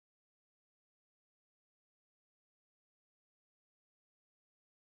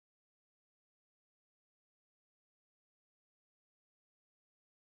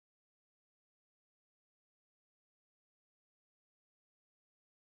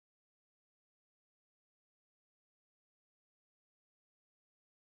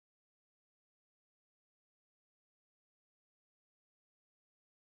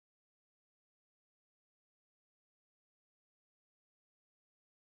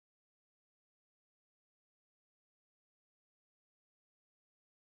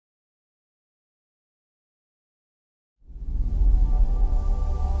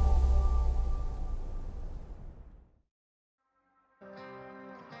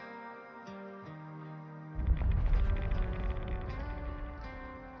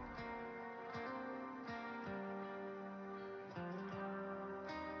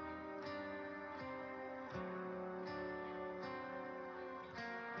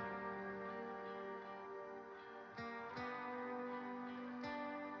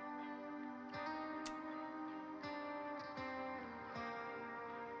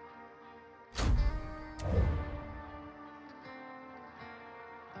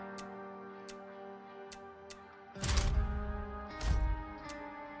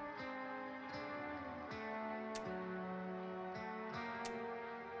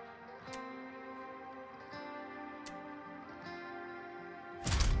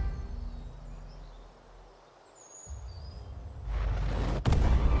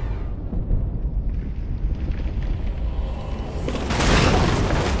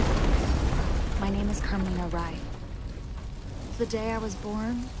the day I was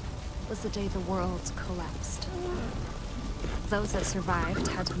born was the day the world collapsed. Those that survived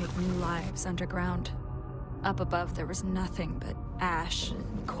had to make new lives underground. Up above, there was nothing but ash,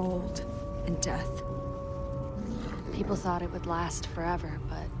 and cold, and death. People thought it would last forever,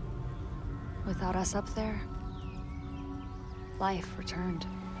 but without us up there, life returned.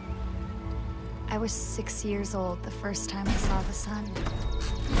 I was 6 years old the first time I saw the sun.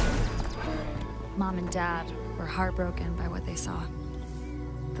 Mom and Dad were heartbroken by what they saw.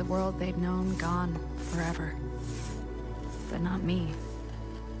 The world they'd known gone forever. But not me.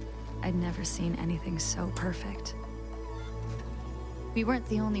 I'd never seen anything so perfect. We weren't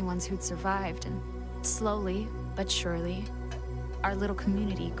the only ones who'd survived, and slowly but surely, our little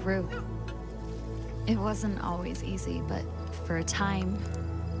community grew. It wasn't always easy, but for a time,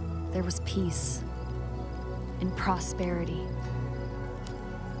 there was peace and prosperity.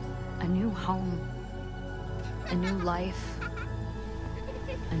 A new home, a new life,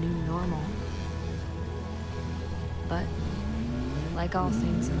 a new normal. But like all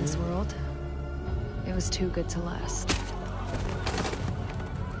things in this world, it was too good to last.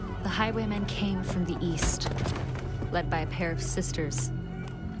 The highwaymen came from the east, led by a pair of sisters,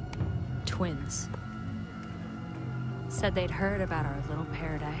 twins. Said they'd heard about our little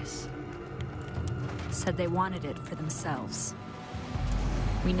paradise. Said they wanted it for themselves.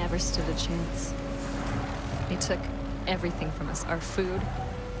 We never stood a chance. They took everything from us, our food,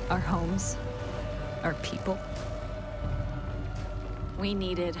 our homes, our people. We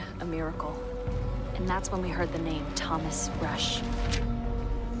needed a miracle, and that's when we heard the name Thomas Rush.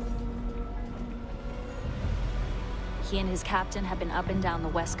 He and his captain had been up and down the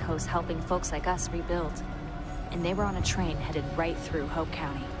West Coast helping folks like us rebuild, and they were on a train headed right through Hope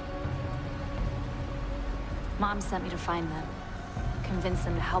County. Mom sent me to find them, convince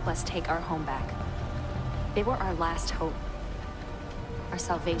them to help us take our home back. They were our last hope, our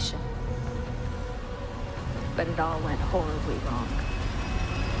salvation. But it all went horribly wrong.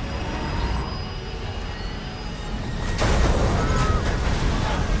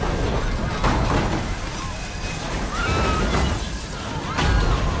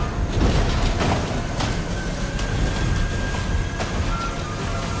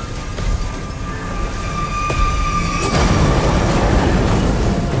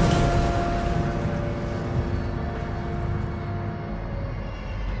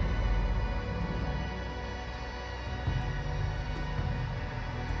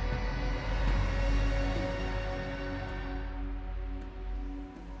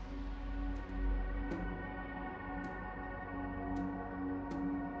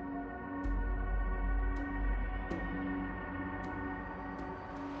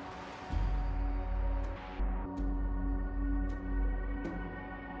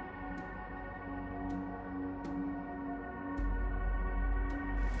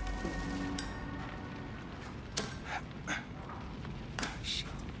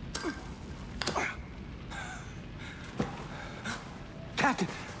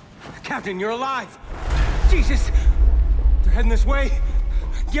 Captain, you're alive! Jesus! They're heading this way.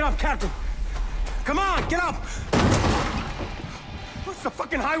 Get up, Captain! Come on, get up! What's the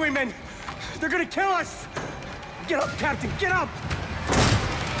fucking highwaymen? They're gonna kill us! Get up, Captain, get up!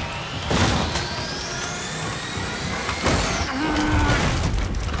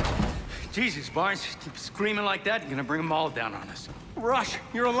 Jesus, Barnes, keep screaming like that, you're gonna bring them all down on us. Rush,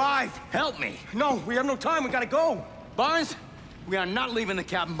 you're alive! Help me! No, we have no time, we gotta go! Barnes, we are not leaving the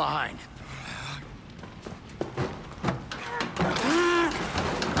cabin behind.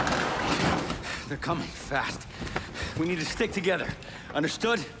 They're coming fast. We need to stick together.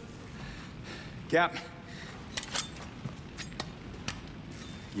 Understood? Cap.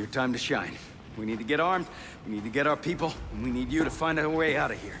 Your time to shine. We need to get armed, we need to get our people, and we need you to find a way out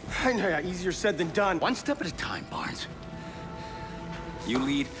of here. I know, easier said than done. One step at a time, Barnes. You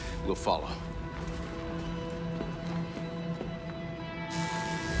lead, we'll follow.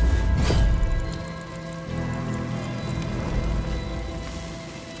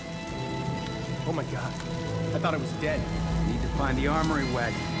 Oh my God, I thought I was dead. Need to find the armory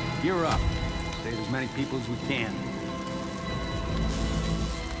wagon. You're up. Save as many people as we can.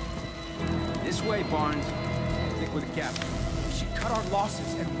 This way, Barnes. Stick with the captain. We should cut our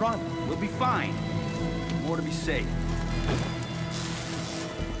losses and run. We'll be fine. More to be safe.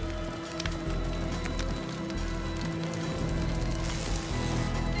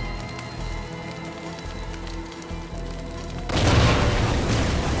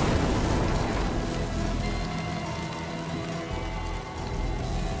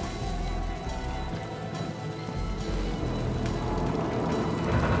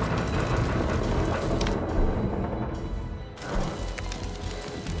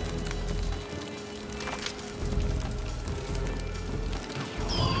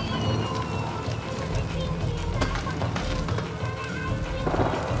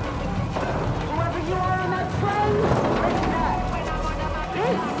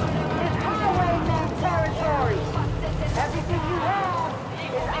 is highwayman territory. Everything you have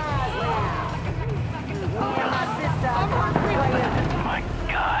is ours now. Me and my sister are contemplating. My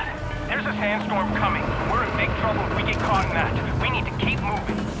God. There's a sandstorm coming. We're in big trouble if we get caught in that. We need to keep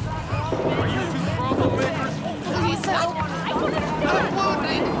moving. Are you two troublemakers? Please help! I'm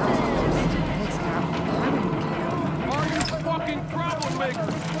wounded! Are you fucking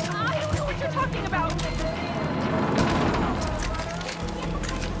troublemakers? I don't know what you're talking about!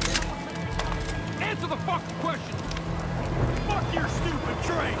 Answer the fucking question! Fuck your stupid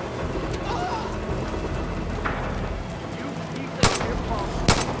train! You keep that here, folks.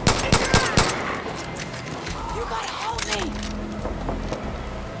 You gotta hold me!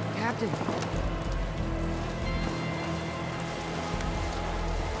 Captain.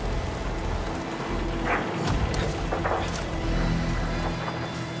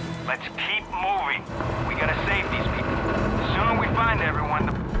 Let's keep moving. We gotta save these people. The sooner we find everyone,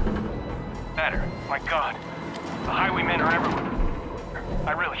 the better. My God. The highwaymen are everywhere.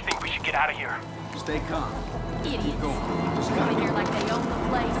 I really think we should get out of here. Stay calm. Idiots. Keep going. Just Coming gotta here like they own the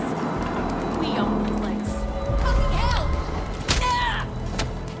place. We own the place. Fucking hell! Ah!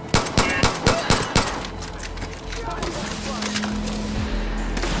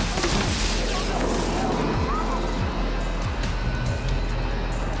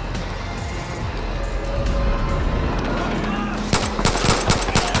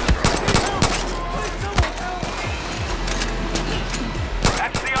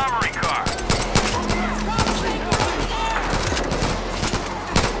 That's the armory car.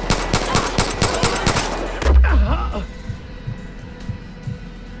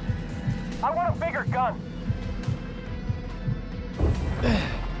 I want a bigger gun.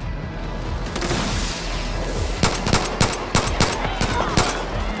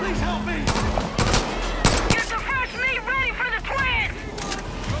 Please help me! Get the fresh meat ready for the twins!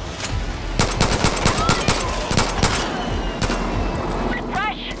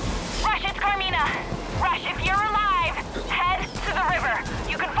 Rush! Rush, it's Carmina! Rush, if you're alive, head to the river.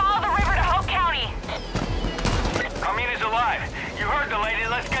 You can follow the river to Hope County. Carmina's alive. You heard the lady.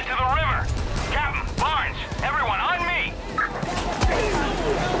 Let's get to the river. Captain, Barnes, everyone, on me. You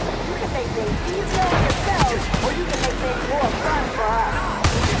can make things easier on yourselves, or you can make things more fun for us.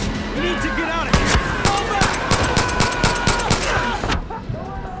 We need to get out of here! Fall back!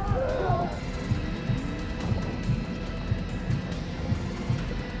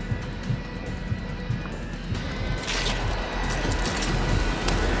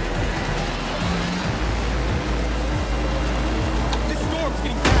 This storm's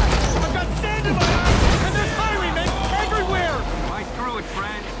getting bad! I've got sand in my eyes! And there's highwaymen everywhere! Right through it,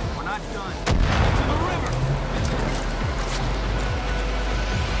 friend. We're not done. To the river!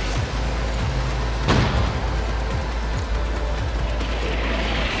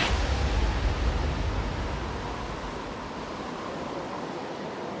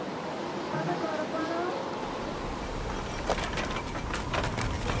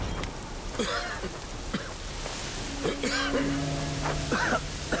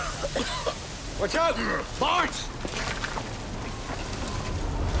 Watch out! Barnes!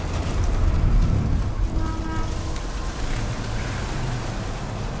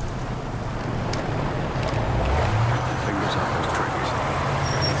 Fingers off those triggers.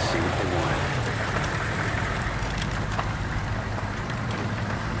 Let's see what they want.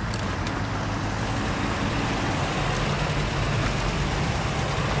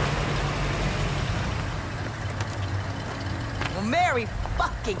 Well, Merry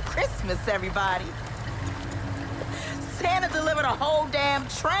fucking Christmas, everybody. Santa delivered a whole damn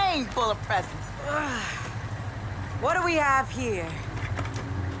train full of presents. What do we have here?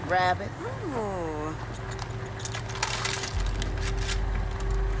 Rabbits. Oh.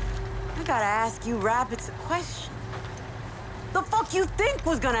 I gotta ask you rabbits a question. The fuck you think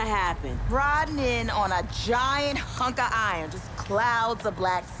was gonna happen? Riding in on a giant hunk of iron, just clouds of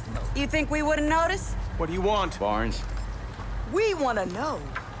black smoke. You think we wouldn't notice? What do you want? Barnes. We want to know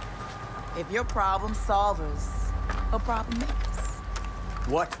if you're problem solvers or problem makers.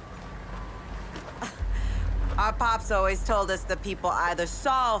 What? Our pops always told us that people either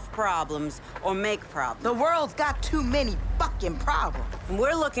solve problems or make problems. The world's got too many fucking problems. And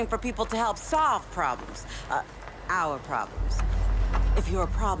we're looking for people to help solve problems. Our problems. If you're a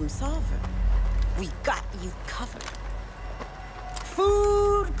problem solver, we got you covered.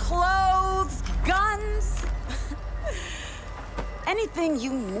 Food, clothes, guns. Anything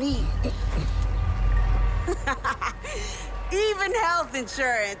you need. Even health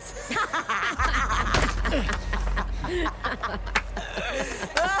insurance.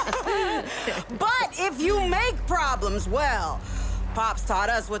 But if you make problems, well, Pops taught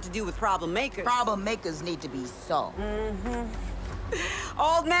us what to do with problem makers. Problem makers need to be solved.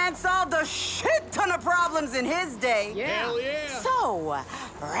 Old man solved a shit ton of problems in his day. Yeah. Hell yeah. So,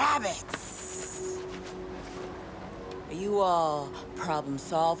 rabbits. Are you all problem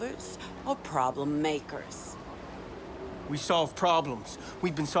solvers or problem makers? We solve problems.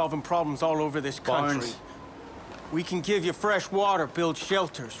 We've been solving problems all over this country. Barnes. We can give you fresh water, build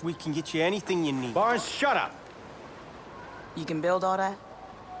shelters. We can get you anything you need. Barnes, shut up! You can build all that?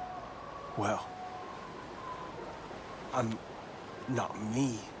 Well, I'm not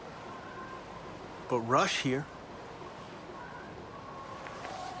me, but Rush here.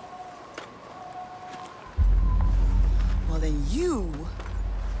 Well, then you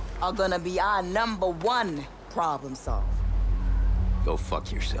are gonna be our #1 problem solver. Go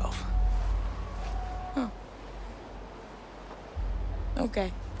fuck yourself.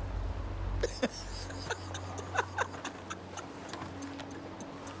 Okay.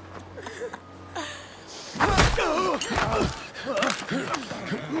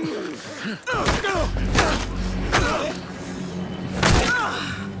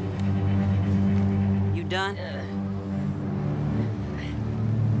 You done?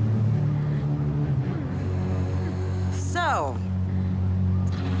 So,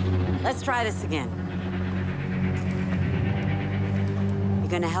 let's try this again. You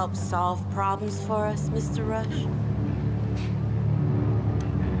gonna help solve problems for us, Mr. Rush?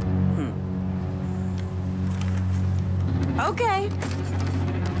 Okay.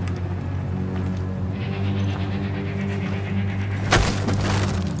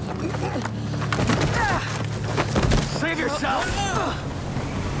 Save yourself!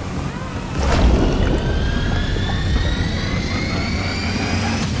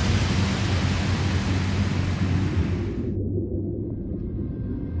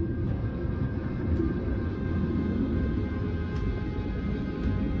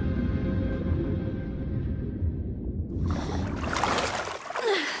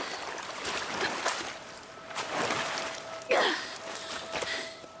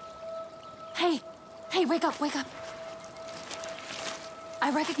 Hey, wake up, wake up. I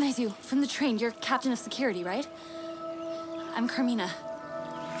recognize you from the train. You're captain of security, right? I'm Carmina.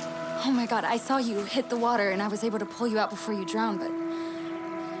 Oh my god, I saw you hit the water and I was able to pull you out before you drowned, but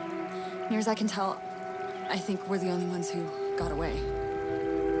near as I can tell, I think we're the only ones who got away.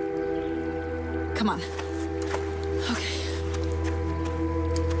 Come on. Okay.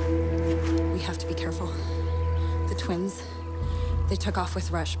 We have to be careful. The twins, they took off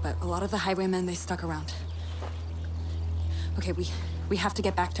with Rush, but a lot of the highwaymen, they stuck around. Okay, we have to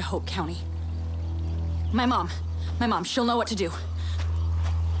get back to Hope County. My mom, she'll know what to do.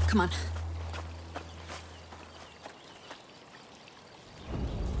 Come on.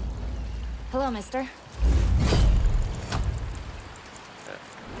 Hello, mister.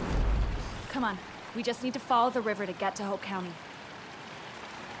 Come on, we just need to follow the river to get to Hope County.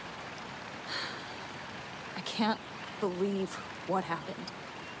 I can't believe what happened.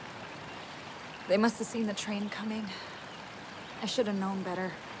 They must have seen the train coming. I should have known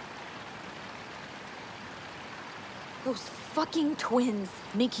better. Those fucking twins,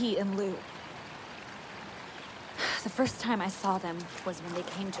 Nikki and Lou. The first time I saw them was when they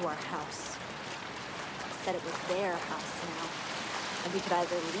came to our house. They said it was their house now, and we could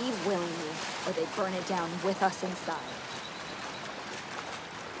either leave willingly or they'd burn it down with us inside.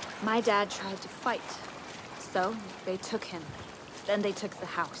 My dad tried to fight, so they took him. Then they took the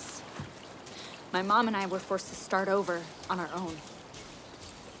house. My mom and I were forced to start over on our own.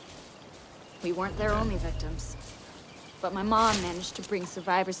 We weren't their only victims. But my mom managed to bring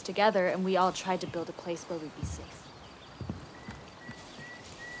survivors together, and we all tried to build a place where we'd be safe.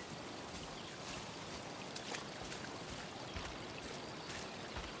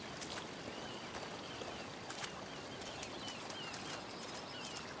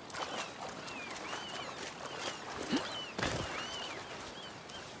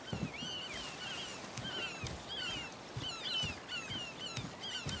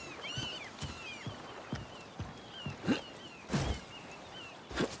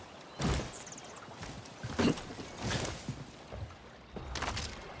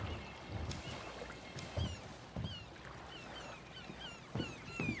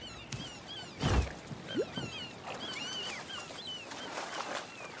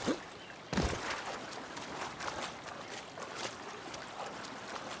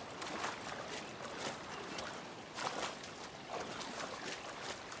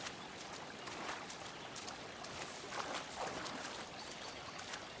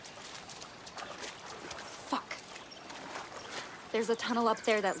 There's a tunnel up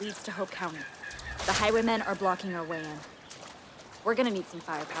there that leads to Hope County. The highwaymen are blocking our way in. We're gonna need some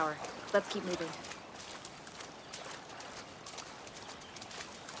firepower. Let's keep moving.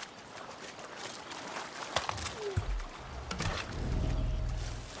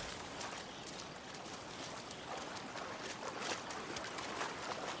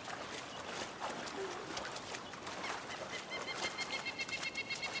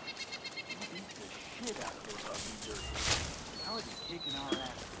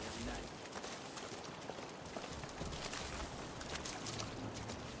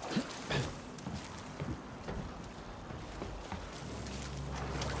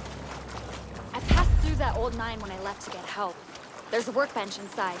 That old mine when I left to get help. There's a workbench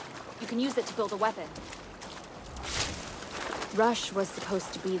inside. You can use it to build a weapon. Rush was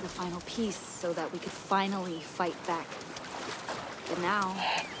supposed to be the final piece so that we could finally fight back. But now,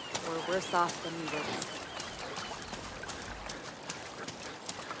 we're worse off than we were then.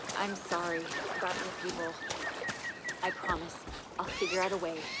 I'm sorry about your people. I promise I'll figure out a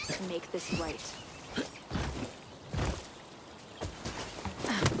way to make this right.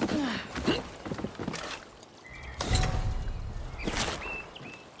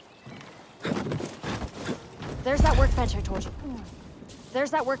 There's that workbench I told you.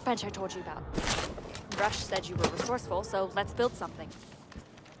 There's that workbench I told you about. Rush said you were resourceful, so let's build something.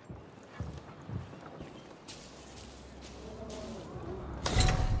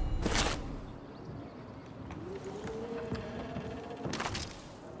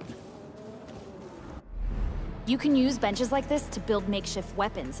 You can use benches like this to build makeshift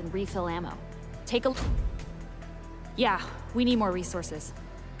weapons and refill ammo. Take a look. Yeah, we need more resources.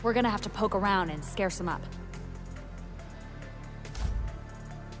 We're gonna have to poke around and scare some up.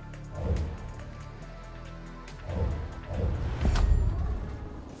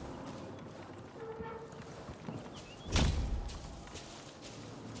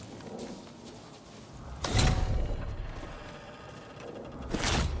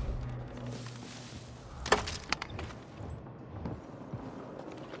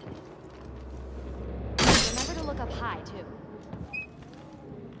 Up high, too.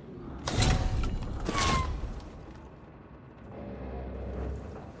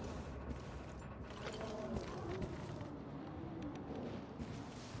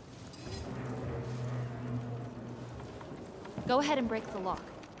 Go ahead and break the lock.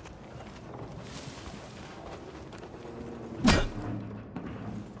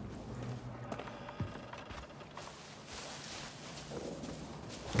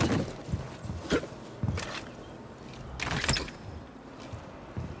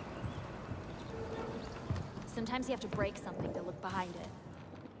 Sometimes you have to break something to look behind it.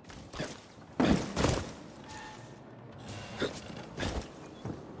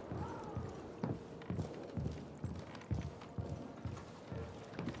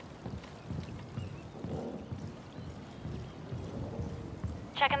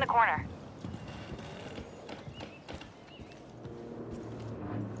 Check in the corner.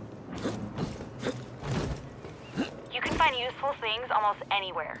 You can find useful things almost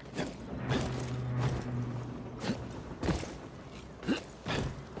anywhere.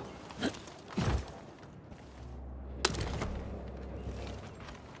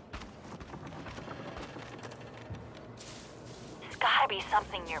 There's gotta be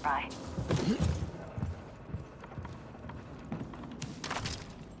something nearby.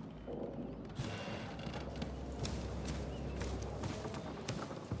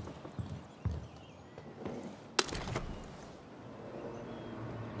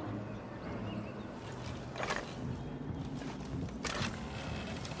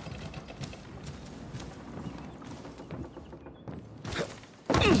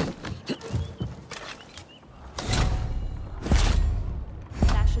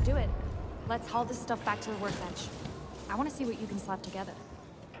 Do it. Let's haul this stuff back to the workbench. I want to see what you can slap together.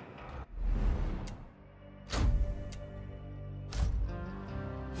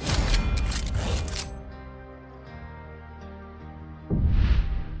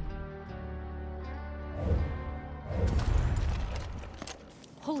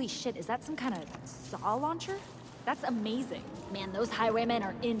 Holy shit, is that some kind of saw launcher? That's amazing. Man, those highwaymen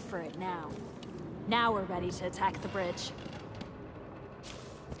are in for it now. Now we're ready to attack the bridge.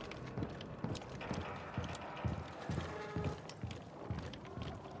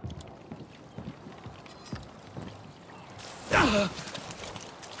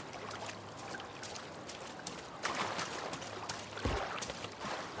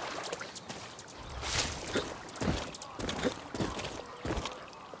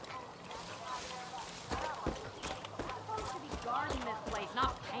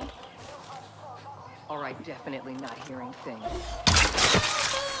 Alright, definitely not hearing things.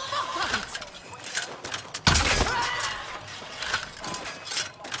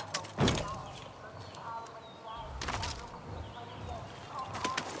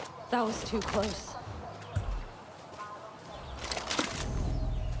 That was too close.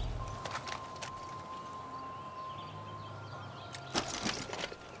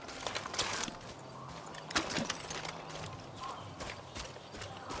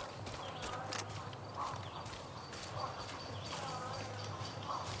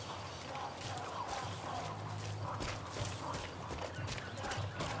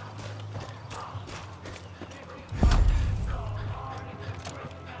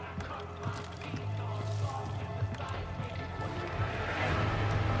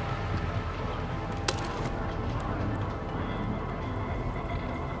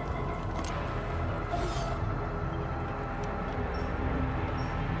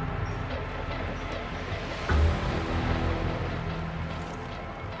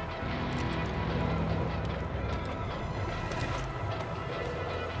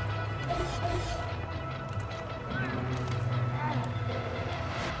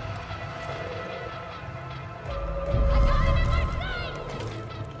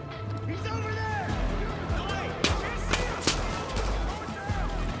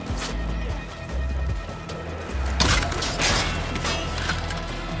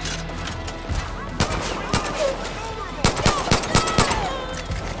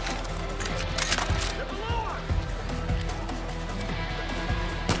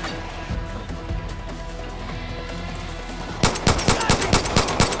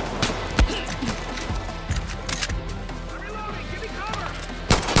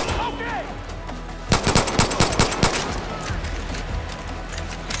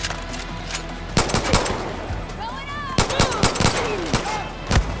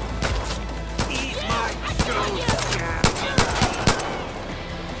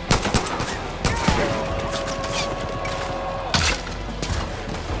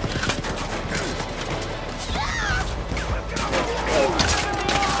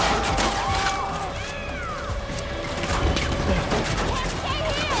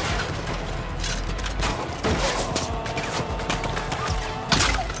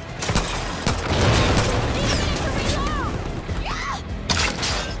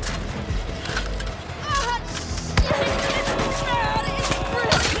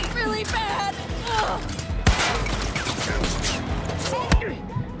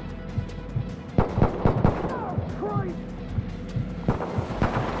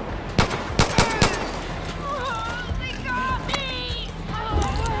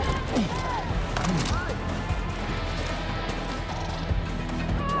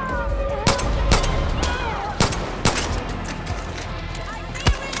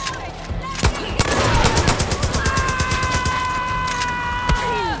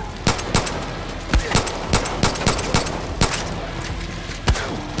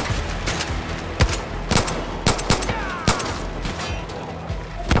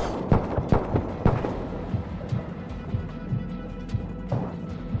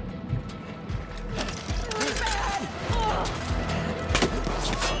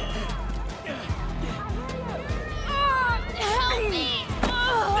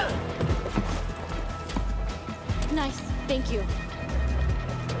 Nice, thank you.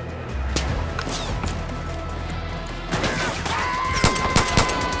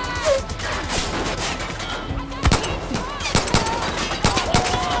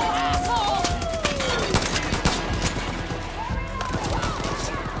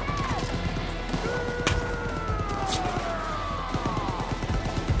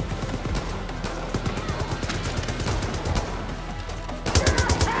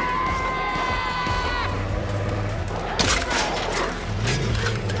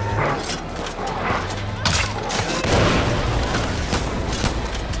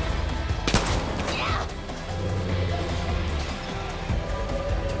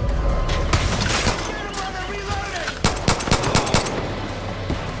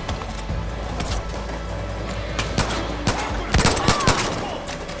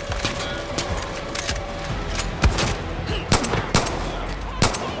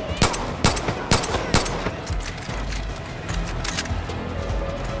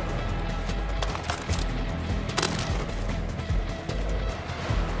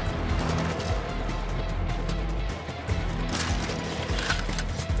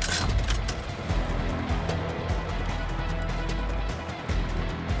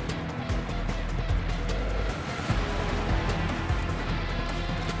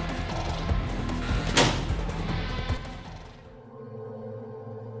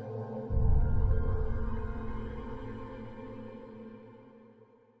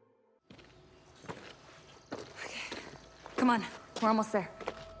 Come on, we're almost there.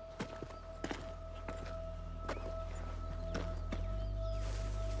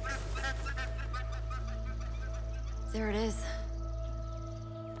 There it is.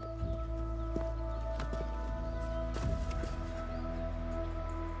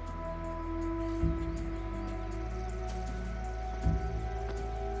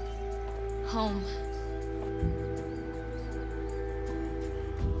 Home.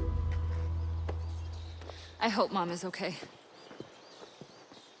 I hope Mom is okay.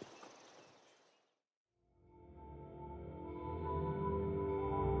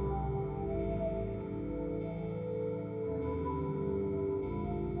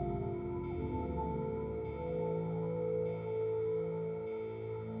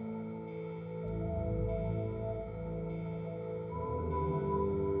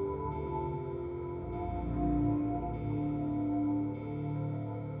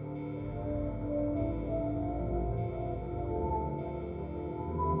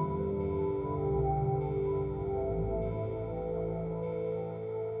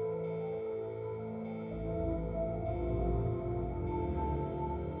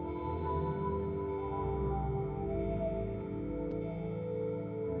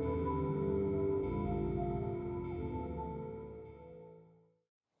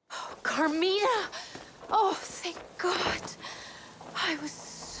 Carmina! Oh, thank God. I was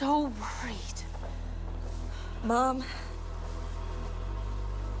so worried. Mom.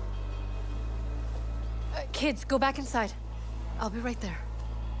 Kids, go back inside. I'll be right there.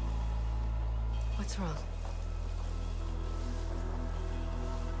 What's wrong?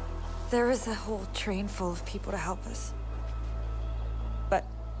 There was a whole train full of people to help us. But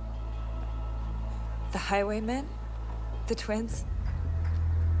the highwaymen, the twins,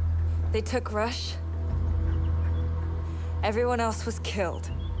 they took Rush. Everyone else was killed.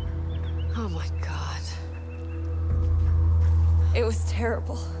 Oh my God. It was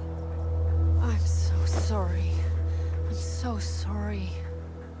terrible. I'm so sorry. I'm so sorry.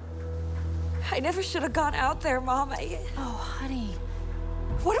 I never should have gone out there, Mom. Oh, honey.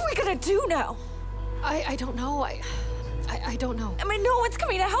 What are we gonna do now? I don't know. I don't know. I mean, no one's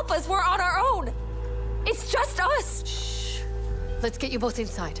coming to help us. We're on our own. It's just us. Shh. Let's get you both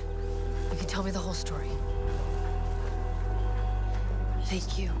inside. You can tell me the whole story.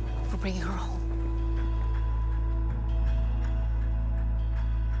 Thank you for bringing her home.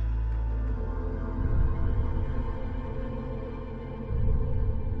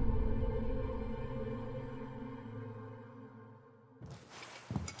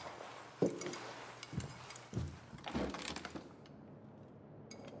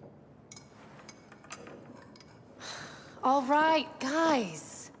 All right,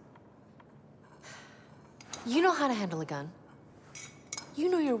 guys. You know how to handle a gun. You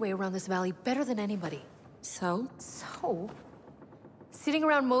know your way around this valley better than anybody. So? So? Sitting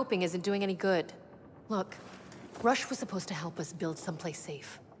around moping isn't doing any good. Look, Rush was supposed to help us build someplace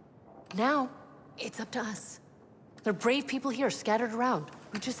safe. Now, it's up to us. There are brave people here scattered around.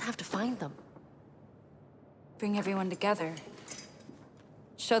 We just have to find them. Bring everyone together.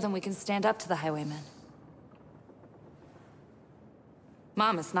 Show them we can stand up to the highwaymen.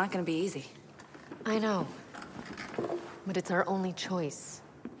 Mom, it's not gonna be easy. I know. But it's our only choice.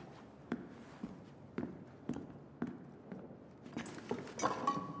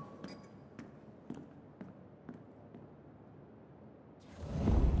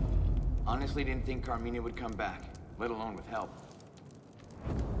 Honestly, didn't think Carmina would come back, let alone with help.